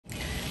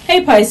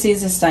Hey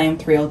Pisces, it's Diane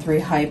 303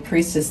 High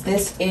Priestess.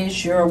 This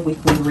is your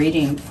weekly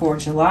reading for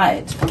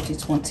July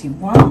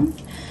 2021.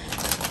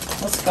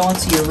 Let's go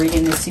into your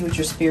reading and see what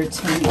your spirit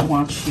team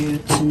wants you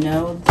to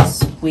know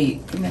this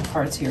week. Give me the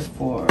cards here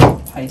for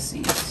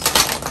Pisces.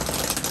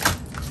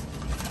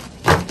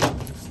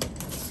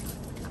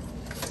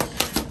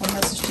 What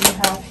message do you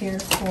have here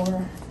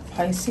for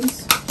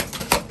Pisces?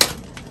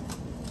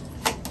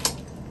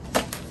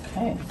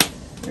 Okay,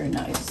 very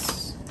nice.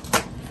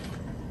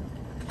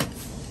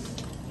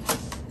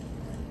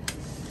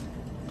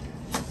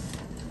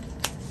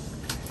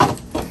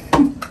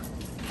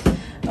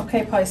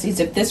 Okay, Pisces,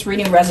 if this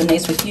reading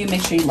resonates with you,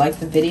 make sure you like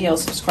the video,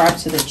 subscribe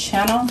to the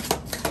channel,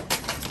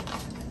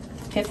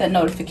 hit that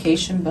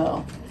notification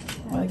bell.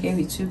 Well, I gave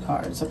you 2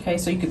 cards, okay?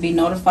 So you can be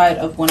notified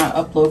of when I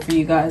upload for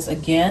you guys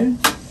again.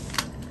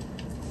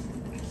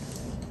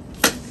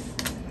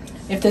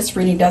 If this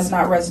reading does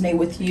not resonate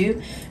with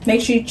you,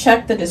 make sure you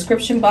check the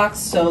description box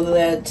so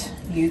that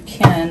you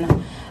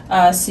can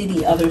see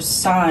the other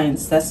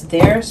signs that's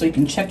there, so you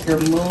can check your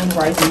moon,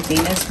 rising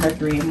Venus,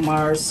 Mercury, and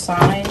Mars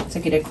sign to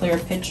get a clear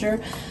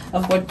picture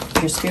of what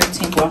your spirit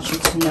team wants you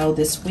to know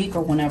this week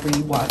or whenever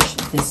you watch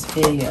this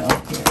video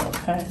here,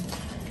 okay?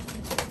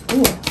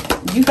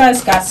 Ooh, you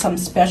guys got some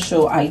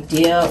special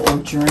idea or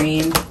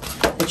dream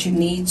that you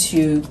need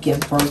to give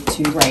birth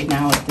to right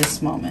now at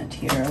this moment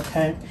here,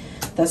 okay?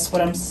 That's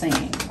what I'm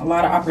saying. A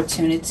lot of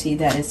opportunity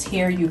that is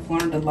here. You've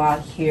learned a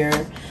lot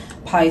here,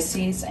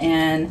 Pisces,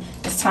 and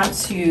it's time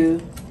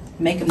to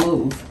make a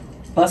move,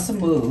 bust a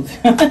move.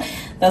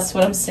 That's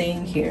what I'm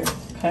saying here,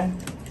 okay?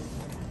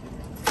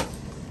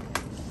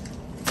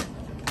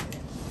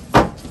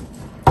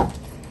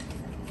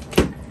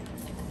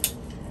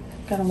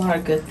 Got a lot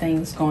of good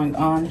things going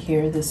on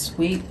here this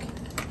week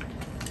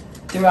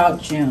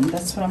throughout June.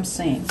 That's what I'm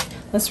saying.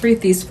 Let's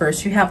read these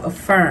first. You have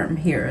affirm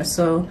here.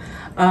 So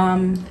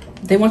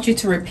they want you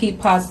to repeat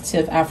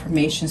positive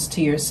affirmations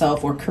to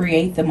yourself or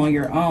create them on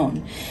your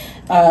own.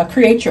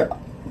 Create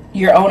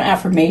your own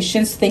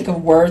affirmations. Think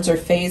of words or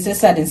phrases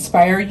that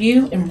inspire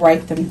you and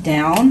write them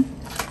down.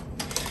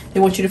 They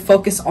want you to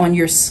focus on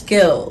your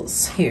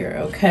skills here,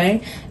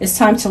 okay? It's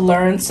time to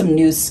learn some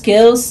new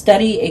skills,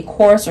 study a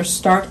course, or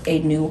start a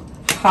new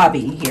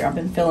hobby here. I've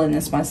been feeling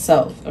this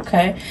myself,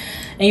 okay?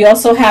 And you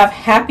also have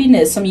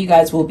happiness. Some of you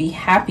guys will be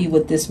happy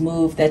with this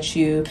move that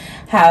you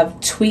have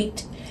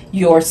tweaked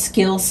your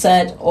skill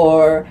set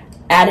or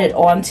added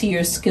on to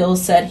your skill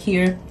set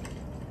here.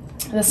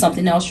 That's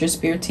something else your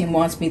spirit team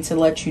wants me to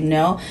let you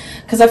know,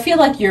 because I feel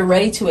like you're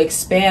ready to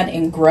expand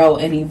and grow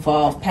and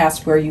evolve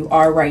past where you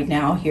are right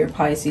now here,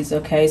 Pisces,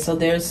 okay? So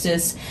there's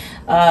this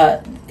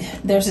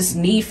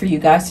need for you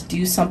guys to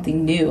do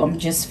something new. I'm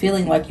just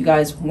feeling like you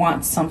guys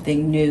want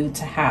something new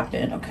to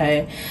happen,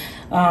 okay?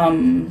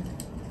 Yeah,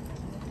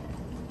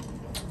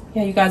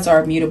 you guys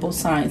are immutable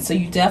signs, so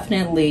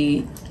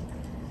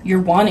you're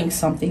wanting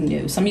something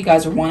new. Some of you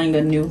guys are wanting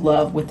a new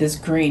love with this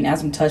green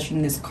as I'm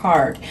touching this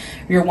card.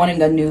 You're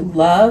wanting a new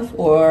love,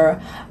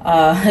 or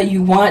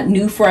you want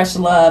new fresh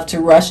love to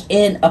rush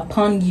in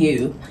upon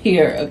you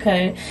here,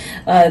 okay?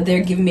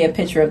 They're giving me a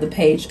picture of the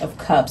Page of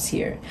Cups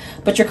here.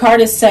 But your card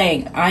is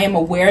saying, I am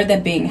aware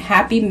that being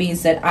happy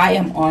means that I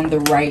am on the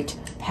right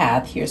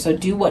path here. So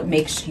do what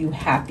makes you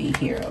happy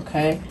here,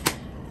 okay?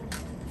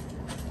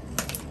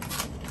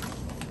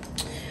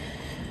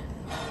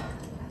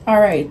 All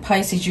right,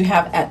 Pisces, you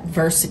have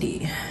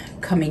adversity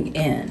coming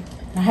in.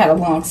 I had a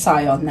long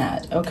sigh on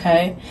that,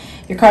 okay?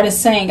 Your card is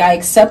saying, I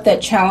accept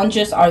that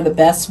challenges are the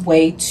best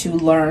way to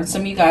learn.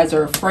 Some of you guys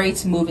are afraid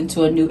to move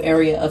into a new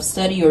area of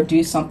study or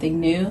do something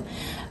new.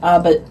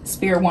 But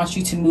Spirit wants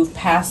you to move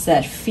past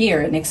that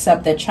fear and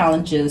accept that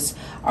challenges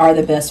are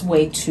the best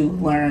way to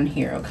learn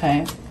here,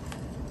 okay?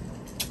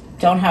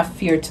 Don't have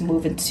fear to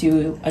move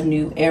into a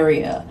new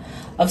area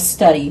of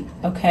study,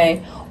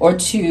 okay? Or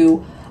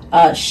to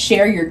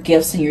share your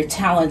gifts and your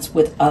talents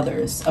with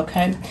others,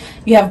 okay?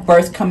 You have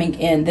birth coming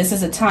in. This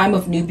is a time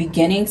of new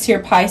beginnings here,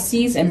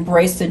 Pisces.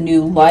 Embrace the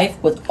new life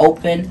with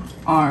open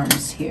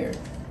arms here,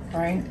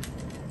 all right?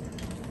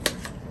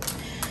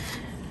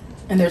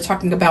 And they're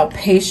talking about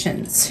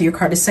patience. Your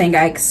card is saying,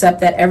 I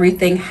accept that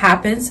everything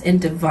happens in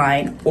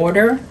divine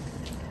order.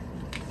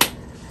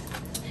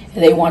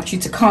 They want you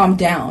to calm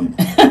down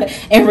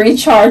and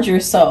recharge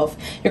yourself.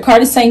 Your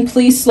card is saying,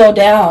 please slow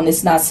down.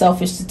 It's not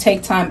selfish to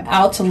take time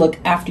out to look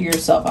after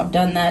yourself. I've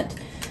done that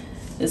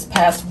this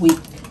past week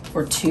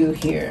or 2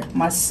 here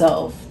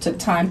myself. Took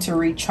time to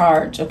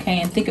recharge,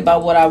 okay, and think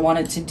about what I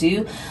wanted to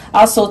do.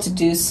 Also to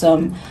do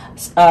some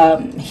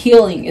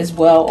healing as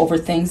well over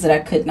things that I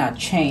could not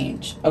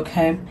change,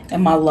 okay,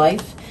 in my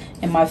life,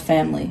 in my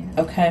family,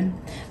 okay?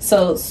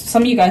 So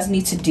some of you guys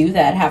need to do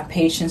that. Have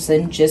patience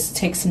and just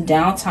take some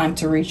downtime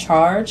to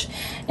recharge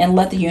and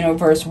let the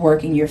universe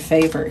work in your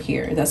favor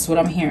here. That's what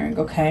I'm hearing,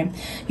 okay?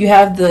 You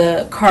have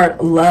the card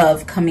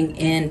love coming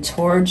in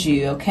towards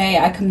you, okay?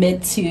 I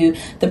commit to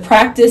the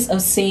practice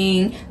of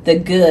seeing the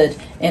good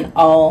in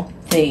all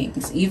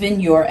things, even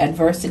your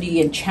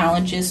adversity and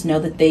challenges, know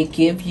that they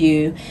give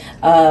you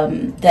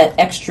that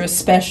extra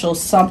special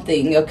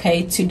something,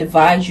 okay, to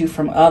divide you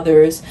from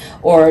others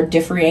or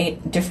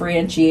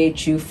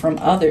differentiate you from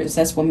others.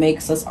 That's what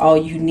makes us all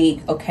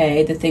unique,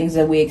 okay, the things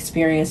that we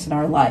experience in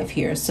our life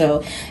here.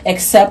 So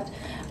accept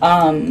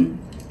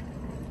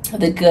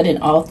the good in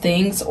all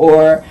things,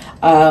 or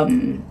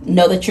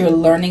know that you're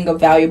learning a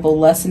valuable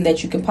lesson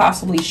that you can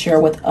possibly share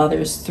with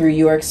others through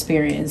your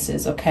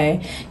experiences,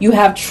 okay? You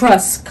have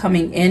trust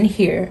coming in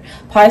here.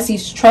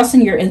 Pisces, trust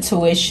in your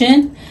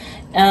intuition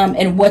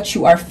and what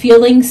you are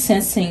feeling,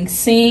 sensing,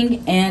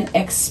 seeing, and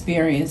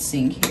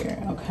experiencing here,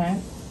 okay?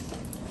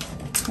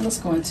 Let's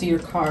go into your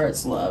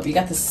cards, love. You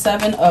got the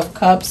Seven of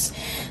Cups.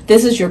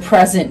 This is your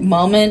present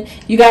moment.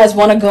 You guys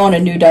want to go in a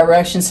new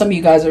direction. Some of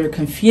you guys are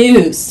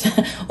confused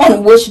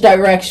on which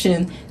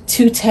direction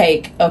to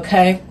take,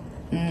 okay?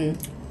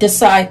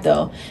 Decide,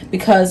 though,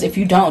 because if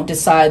you don't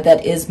decide,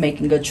 that is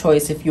making a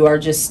choice if you are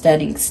just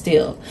standing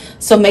still.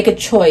 So make a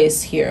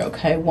choice here,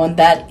 okay? One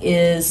that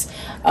is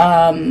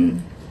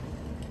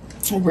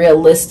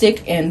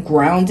realistic and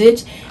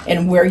grounded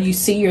and where you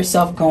see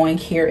yourself going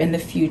here in the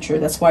future.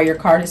 That's why your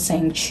card is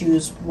saying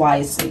choose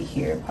wisely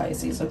here,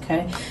 Pisces,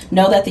 okay?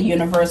 Know that the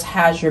universe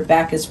has your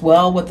back as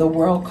well with the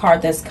World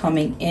card that's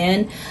coming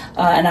in,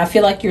 and I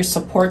feel like your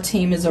support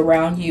team is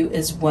around you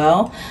as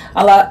well.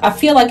 I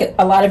feel like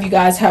a lot of you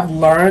guys have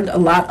learned a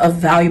lot of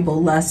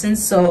valuable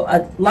lessons, so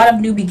a lot of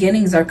new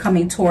beginnings are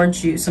coming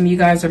towards you. Some of you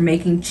guys are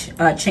making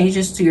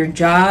changes to your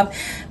job,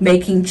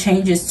 making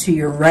changes to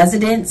your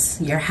residence,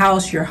 your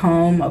house, your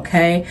home,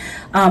 okay?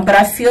 But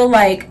I feel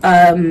like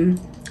the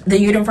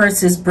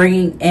universe is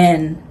bringing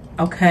in,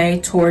 okay,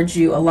 towards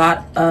you a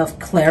lot of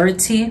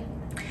clarity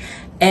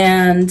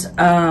and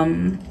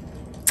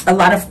a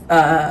lot of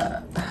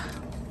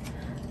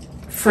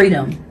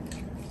freedom,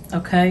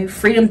 okay?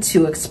 Freedom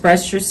to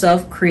express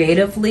yourself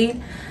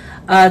creatively,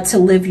 to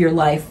live your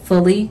life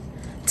fully,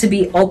 to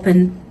be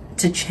open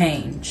to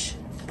change.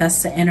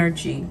 That's the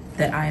energy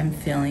that I am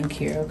feeling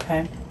here,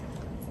 okay?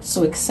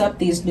 So accept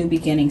these new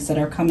beginnings that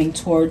are coming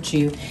towards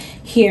you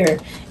here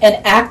and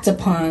act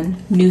upon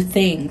new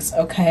things,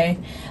 okay?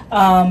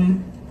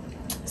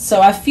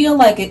 So I feel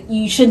like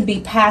you shouldn't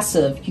be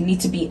passive. You need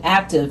to be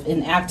active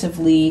and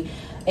actively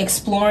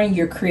exploring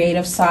your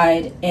creative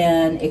side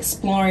and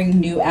exploring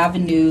new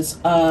avenues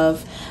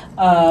of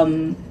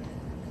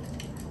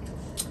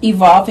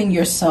evolving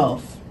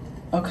yourself,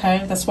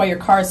 okay? That's why your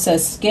card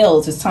says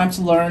skills. It's time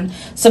to learn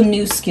some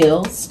new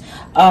skills.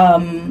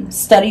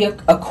 Study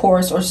a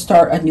course or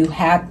start a new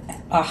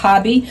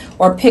hobby,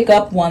 or pick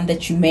up one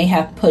that you may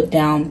have put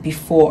down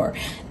before.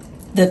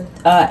 The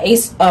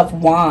Ace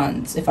of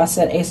Wands, if I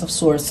said Ace of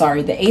Swords,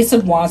 sorry. The Ace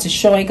of Wands is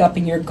showing up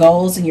in your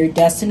goals and your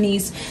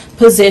destinies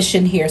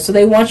position here. So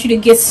they want you to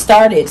get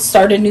started,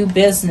 start a new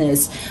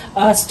business,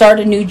 start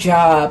a new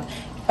job,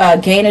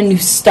 gain a new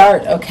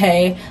start,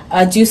 okay?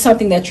 Do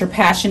something that you're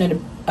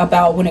passionate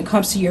about when it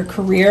comes to your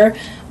career.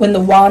 When the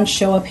wands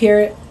show up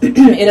here,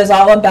 it is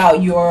all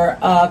about your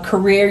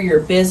career, your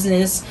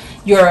business,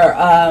 your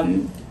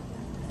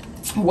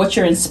what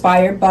you're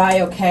inspired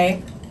by,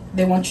 okay?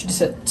 They want you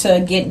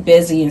to get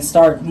busy and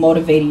start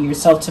motivating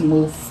yourself to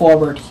move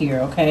forward here,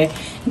 okay?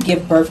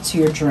 Give birth to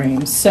your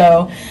dreams.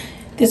 So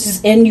this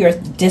is in your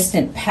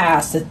distant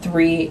past, the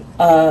Three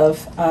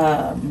of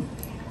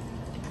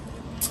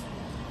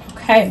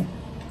okay.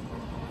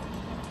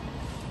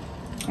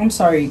 I'm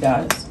sorry, you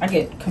guys. I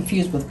get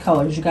confused with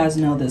colors. You guys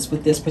know this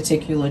with this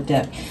particular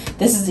deck.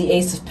 This is the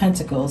Ace of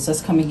Pentacles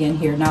that's coming in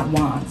here, not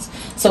Wands.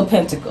 So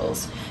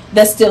Pentacles.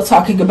 That's still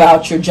talking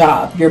about your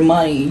job, your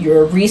money,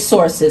 your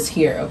resources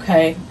here,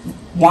 okay?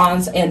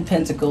 Wands and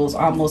Pentacles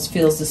almost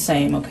feels the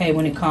same, okay,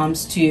 when it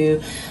comes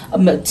to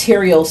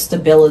material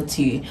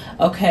stability,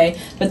 okay?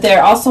 But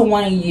they're also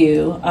wanting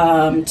you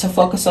to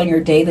focus on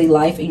your daily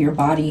life and your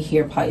body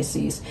here,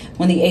 Pisces,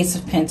 when the Ace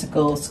of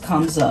Pentacles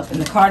comes up.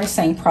 And the card is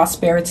saying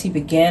prosperity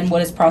begin.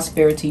 What is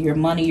prosperity? Your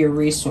money, your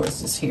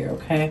resources here,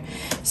 okay?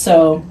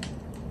 So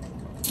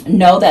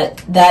know that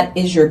that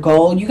is your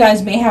goal. You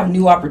guys may have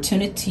new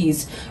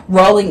opportunities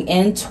rolling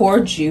in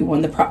towards you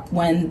when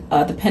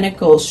the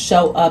pentacles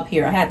show up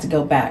here. I had to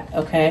go back,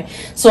 okay?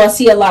 So I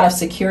see a lot of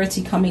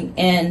security coming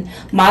in,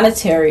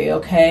 monetary,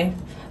 okay?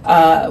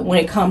 When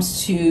it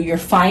comes to your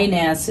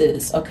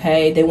finances,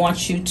 okay? They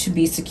want you to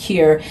be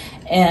secure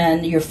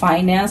in your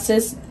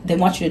finances. They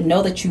want you to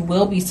know that you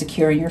will be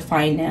secure in your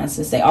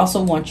finances. They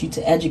also want you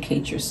to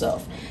educate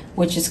yourself,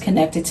 which is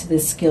connected to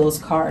this skills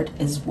card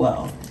as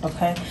well,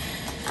 okay?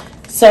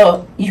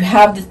 So you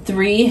have the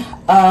Three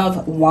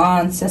of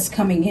Wands that's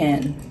coming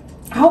in.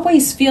 I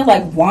always feel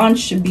like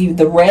Wands should be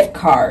the red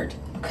card,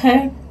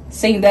 okay?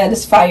 Saying that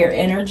it's fire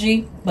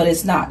energy, but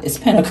it's not. It's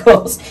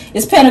Pentacles.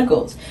 It's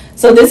Pentacles.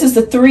 So this is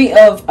the Three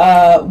of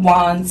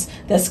Wands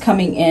that's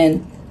coming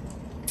in.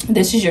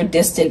 This is your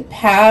distant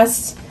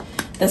past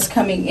that's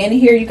coming in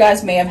here. You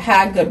guys may have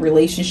had good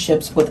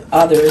relationships with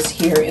others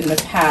here in the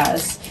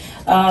past.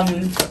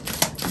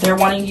 They're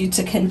wanting you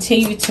to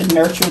continue to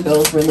nurture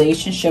those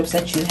relationships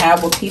that you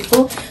have with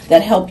people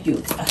that helped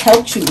you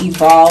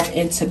evolve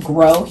and to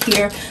grow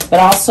here, but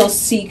also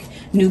seek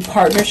new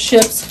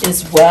partnerships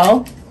as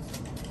well,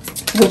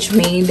 which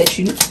means that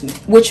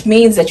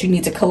you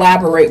need to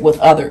collaborate with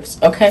others.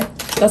 Okay,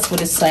 that's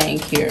what it's saying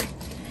here.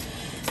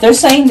 They're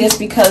saying this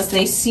because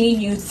they see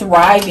you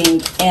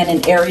thriving in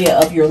an area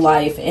of your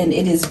life, and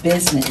it is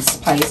business,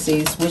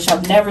 Pisces, which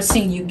I've never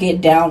seen you get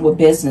down with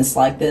business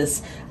like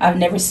this. I've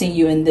never seen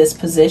you in this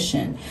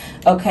position,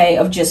 okay,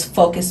 of just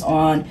focus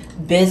on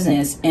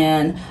business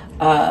and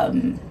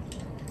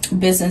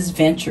business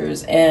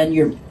ventures and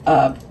your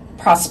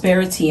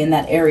prosperity in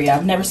that area.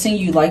 I've never seen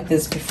you like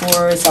this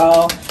before. It's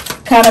all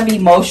kind of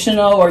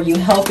emotional, or you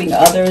helping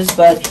others,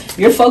 but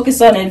you're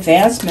focused on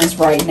advancements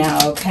right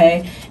now,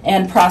 okay,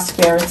 and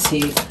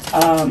prosperity.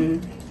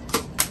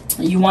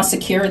 You want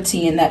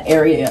security in that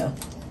area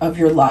of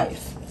your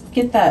life.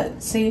 Get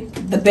that? See,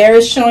 the bear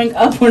is showing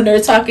up when they're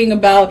talking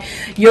about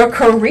your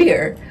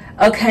career.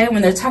 Okay,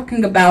 when they're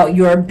talking about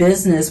your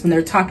business, when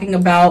they're talking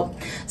about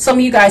some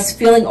of you guys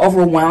feeling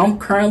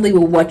overwhelmed currently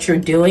with what you're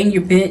doing,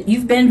 you've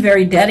been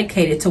very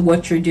dedicated to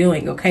what you're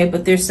doing, okay?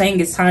 But they're saying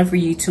it's time for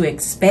you to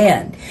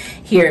expand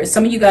here.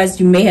 Some of you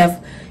guys, you may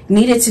have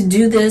needed to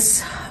do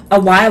this a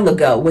while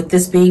ago, with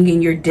this being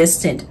in your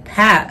distant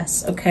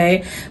past,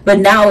 okay? But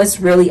now it's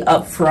really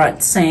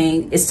upfront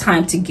saying it's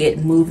time to get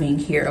moving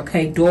here,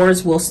 okay?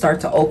 Doors will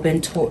start to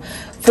open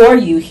for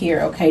you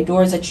here, okay?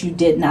 Doors that you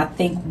did not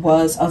think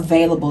was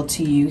available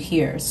to you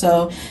here.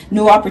 So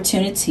new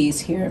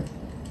opportunities here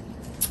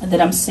that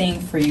I'm seeing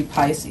for you,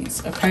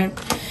 Pisces, okay?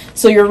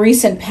 So your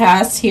recent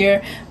past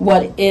here,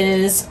 what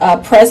is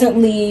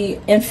presently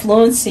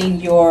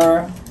influencing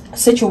your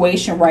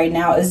situation right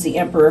now is the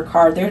Emperor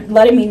card. They're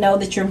letting me know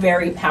that you're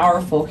very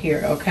powerful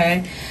here,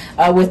 okay?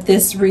 With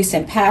this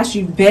recent past,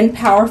 you've been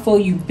powerful.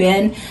 You've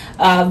been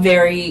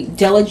very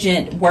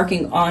diligent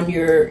working on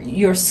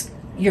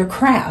your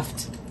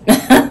craft.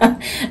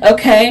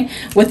 Okay,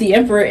 with the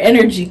Emperor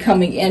energy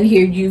coming in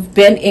here, you've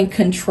been in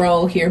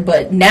control here,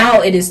 but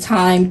now it is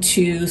time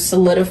to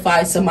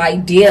solidify some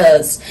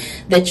ideas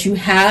that you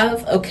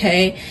have,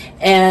 okay,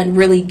 and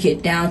really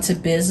get down to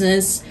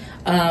business,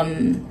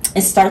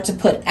 and start to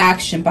put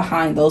action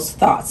behind those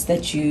thoughts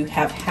that you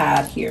have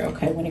had here,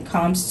 okay, when it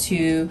comes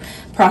to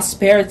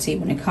prosperity,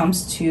 when it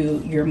comes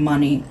to your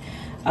money,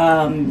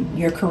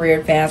 your career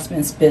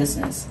advancements,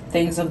 business,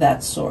 things of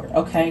that sort,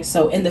 okay?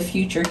 So in the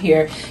future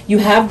here, you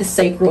have the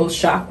sacral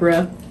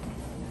chakra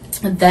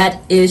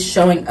that is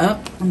showing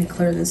up. Let me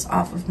clear this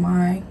off of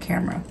my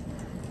camera.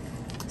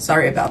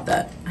 Sorry about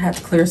that. I had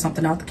to clear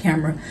something out the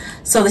camera.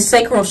 So the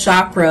sacral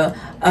chakra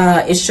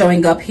is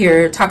showing up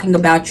here, talking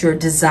about your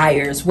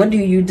desires. What do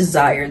you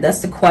desire?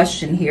 That's the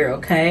question here,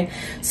 okay?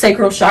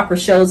 Sacral chakra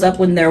shows up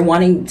when they're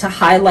wanting to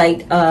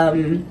highlight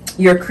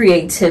your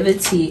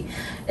creativity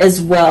as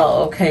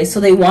well, okay? So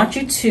they want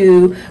you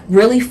to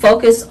really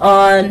focus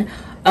on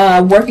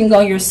working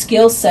on your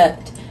skill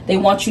set. They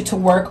want you to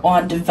work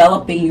on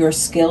developing your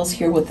skills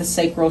here with the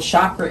sacral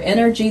chakra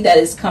energy that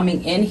is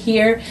coming in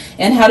here.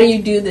 And how do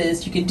you do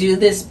this? You can do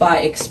this by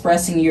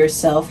expressing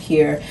yourself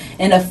here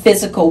in a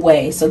physical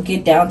way. So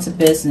get down to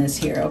business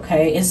here,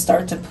 okay? And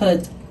start to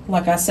put,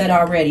 like I said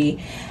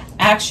already,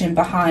 action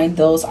behind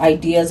those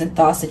ideas and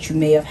thoughts that you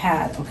may have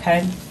had,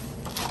 okay?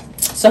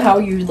 So how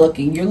are you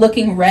looking? You're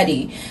looking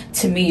ready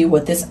to me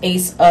with this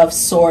Ace of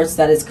Swords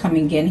that is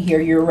coming in here.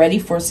 You're ready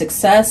for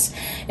success.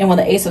 And when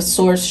the Ace of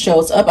Swords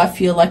shows up, I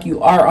feel like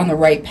you are on the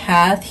right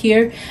path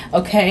here,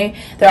 okay?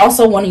 They're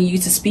also wanting you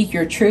to speak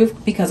your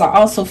truth, because I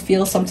also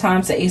feel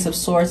sometimes the Ace of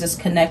Swords is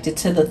connected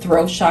to the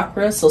throat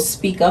chakra. So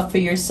speak up for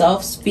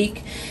yourself.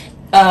 Speak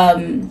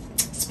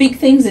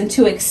things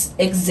into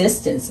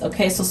existence,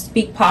 okay? So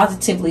speak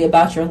positively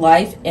about your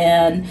life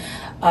and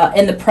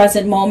in the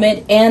present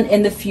moment and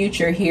in the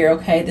future here,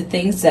 okay? The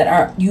things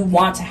that you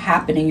want to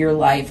happen in your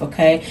life,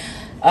 okay?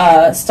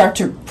 Start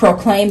to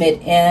proclaim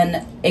it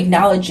and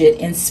acknowledge it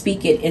and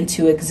speak it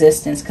into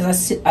existence,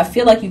 because I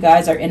feel like you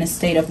guys are in a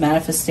state of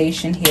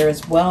manifestation here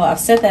as well. I've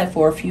said that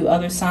for a few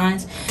other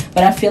signs,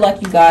 but I feel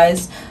like you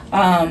guys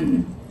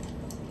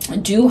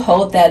do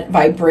hold that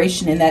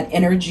vibration and that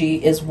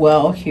energy as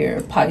well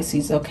here,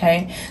 Pisces,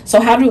 okay?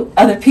 So how do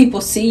other people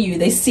see you?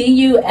 They see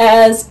you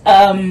as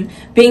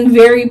being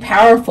very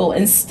powerful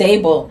and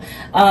stable,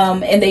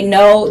 and they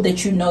know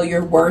that you know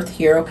your worth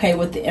here, okay?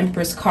 With the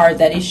Empress card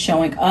that is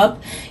showing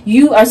up,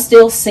 you are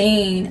still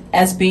seen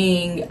as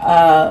being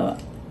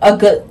a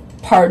good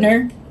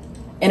partner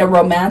in a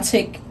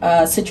romantic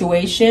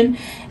situation.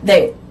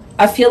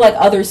 I feel like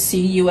others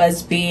see you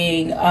as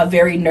being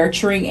very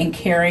nurturing and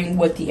caring,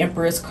 with the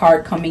Empress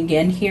card coming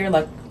in here,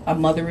 like a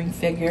mothering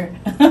figure.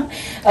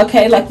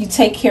 Okay, like you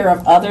take care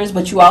of others,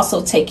 but you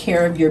also take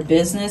care of your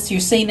business. You're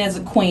seen as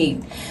a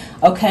queen,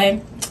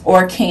 okay,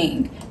 or a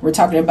king. We're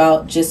talking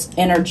about just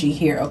energy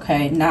here,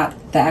 okay, not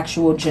the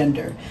actual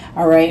gender,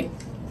 all right?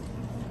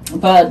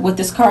 But with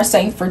this card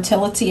saying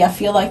fertility, I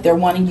feel like they're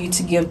wanting you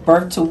to give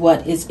birth to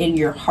what is in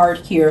your heart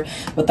here,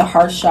 with the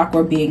heart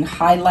chakra being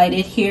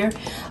highlighted here.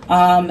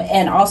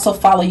 And also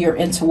follow your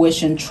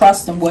intuition.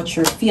 Trust in what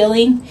you're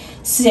feeling,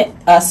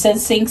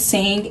 sensing,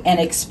 seeing, and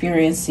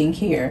experiencing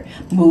here,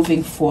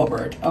 moving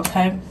forward,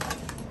 okay?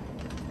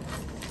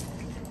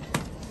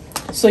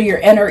 So your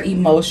inner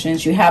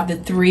emotions, you have the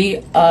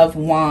 3 of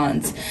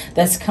Wands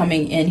that's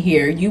coming in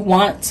here. You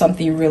want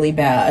something really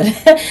bad.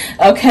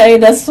 Okay,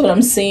 that's what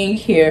I'm seeing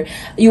here.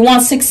 You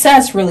want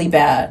success really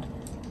bad.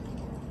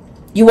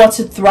 You want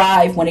to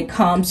thrive when it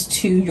comes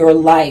to your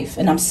life.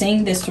 And I'm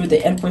seeing this through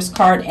the Empress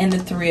card and the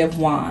 3 of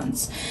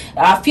Wands.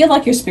 I feel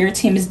like your spirit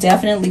team is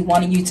definitely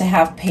wanting you to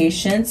have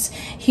patience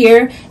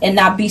here and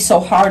not be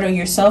so hard on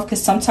yourself,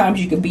 because sometimes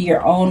you can be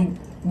your own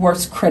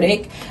worst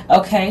critic.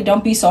 Okay,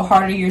 don't be so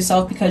hard on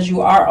yourself, because you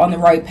are on the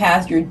right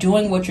path. You're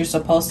doing what you're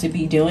supposed to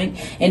be doing,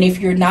 and if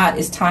you're not,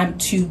 it's time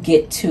to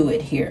get to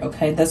it here.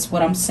 Okay, that's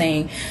what I'm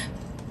saying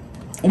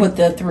with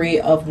the 3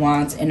 of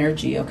Wands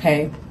energy.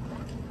 Okay,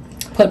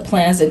 put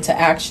plans into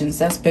actions.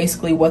 That's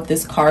basically what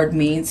this card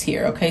means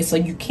here. Okay, so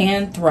you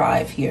can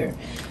thrive here.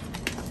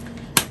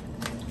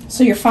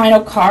 So your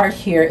final card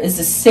here is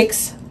the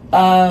 6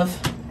 of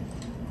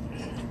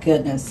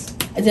goodness.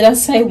 Did I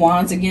say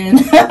Wands again?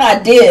 I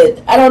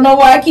did. I don't know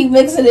why I keep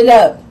mixing it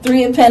up.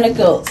 3 of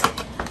Pentacles.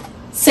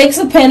 6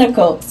 of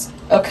Pentacles.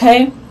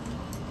 Okay?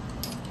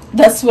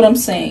 That's what I'm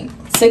saying.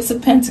 6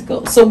 of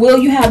Pentacles. So will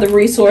you have the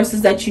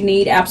resources that you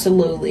need?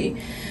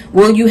 Absolutely.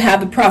 Will you have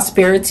the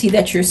prosperity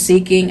that you're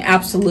seeking?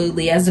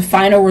 Absolutely. As a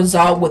final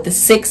result, with the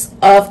 6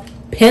 of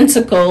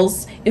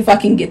Pentacles, if I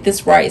can get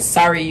this right,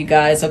 sorry you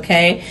guys,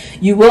 okay,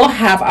 you will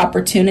have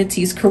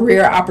opportunities.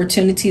 Career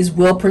opportunities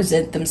will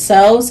present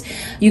themselves.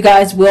 You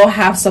guys will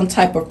have some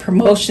type of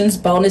promotions,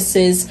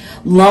 bonuses,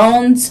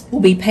 loans will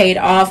be paid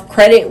off,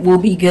 credit will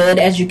be good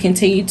as you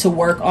continue to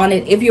work on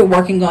it. If you're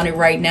working on it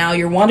right now,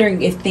 you're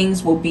wondering if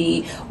things will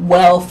be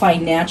well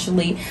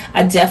financially,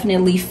 I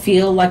definitely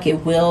feel like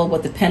it will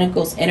with the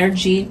Pentacles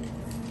energy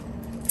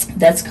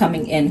that's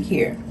coming in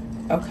here.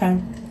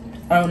 Okay,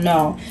 I don't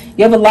know,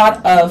 you have a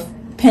lot of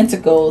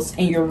Pentacles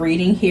in your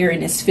reading here,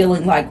 and it's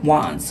feeling like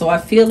Wands. So I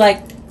feel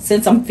like,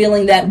 since I'm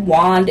feeling that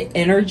wand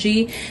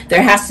energy,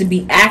 there has to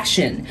be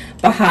action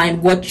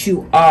behind what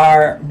you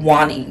are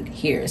wanting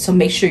here. So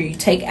make sure you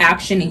take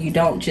action and you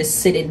don't just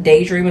sit and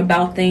daydream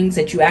about things,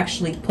 that you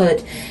actually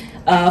put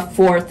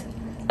forth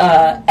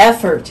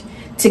effort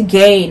to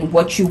gain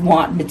what you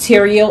want,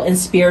 material and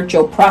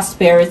spiritual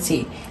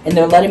prosperity. And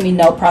they're letting me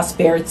know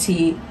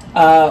prosperity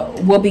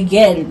will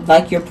begin,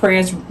 like your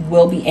prayers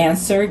will be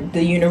answered.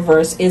 The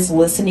universe is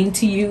listening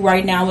to you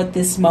right now at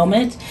this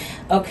moment,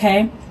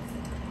 okay?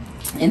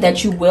 And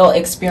that you will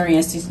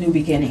experience these new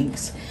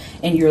beginnings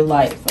in your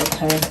life,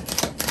 okay?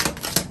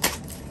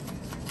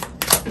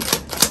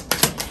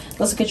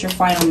 Let's get your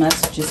final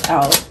messages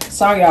out.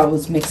 Sorry I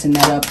was mixing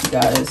that up, you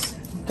guys.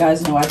 You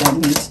guys know I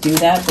don't mean to do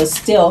that, but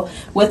still,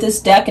 with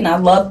this deck, and I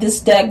love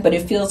this deck, but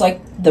it feels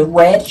like the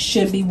red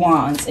should be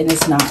Wands, and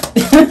it's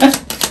not.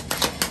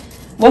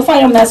 What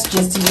final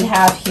messages do you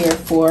have here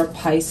for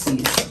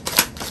Pisces?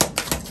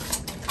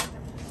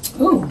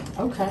 Ooh,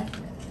 okay.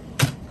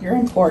 You're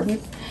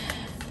important.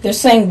 They're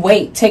saying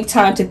wait. Take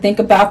time to think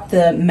about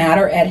the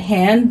matter at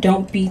hand.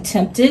 Don't be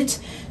tempted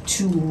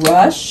to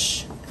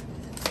rush.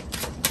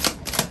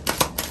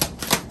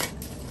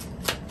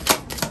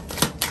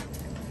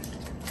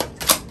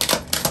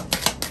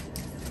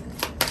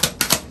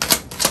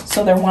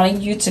 So they're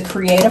wanting you to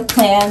create a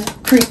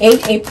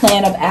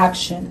plan of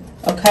action,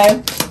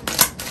 okay?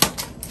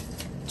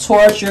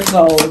 Towards your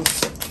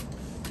goals.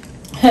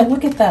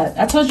 Look at that.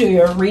 I told you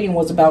your reading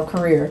was about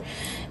career.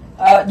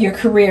 Your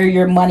career,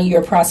 your money,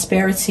 your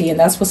prosperity, and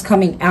that's what's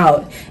coming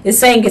out. It's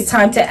saying it's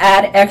time to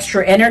add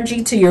extra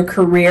energy to your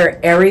career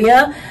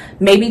area.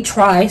 Maybe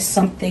try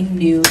something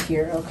new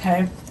here,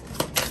 okay?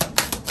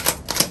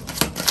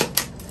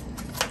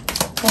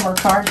 One more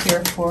card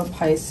here for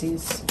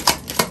Pisces.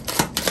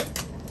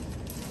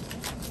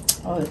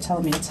 Oh, they're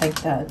telling me to take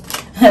that.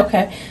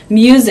 Okay.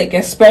 Music.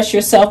 Express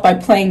yourself by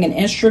playing an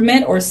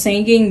instrument or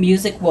singing.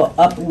 Music will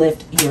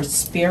uplift your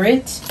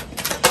spirit.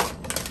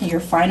 And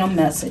your final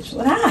message.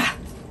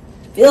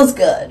 Feels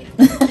good.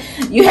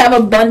 You have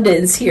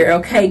abundance here,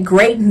 okay?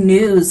 Great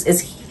news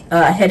is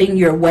heading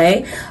your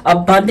way.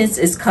 Abundance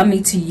is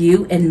coming to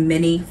you in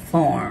many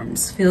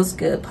forms. Feels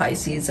good,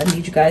 Pisces. I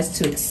need you guys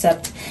to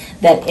accept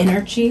that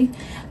energy.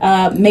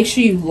 Make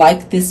sure you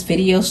like this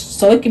video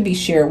so it can be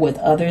shared with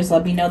others.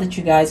 Let me know that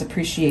you guys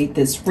appreciate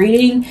this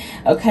reading,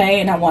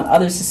 okay? And I want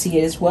others to see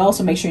it as well,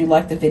 so make sure you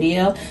like the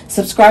video.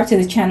 Subscribe to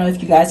the channel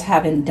if you guys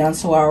haven't done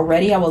so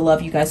already. I would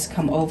love you guys to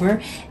come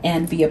over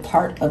and be a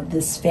part of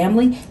this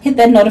family. Hit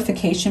that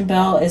notification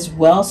bell as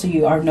well so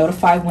you are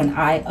notified when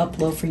I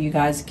upload for you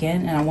guys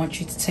again. And I want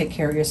you to take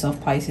care of yourself,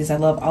 Pisces. I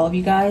love all of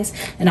you guys,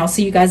 and I'll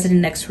see you guys in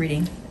the next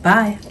reading.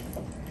 Bye.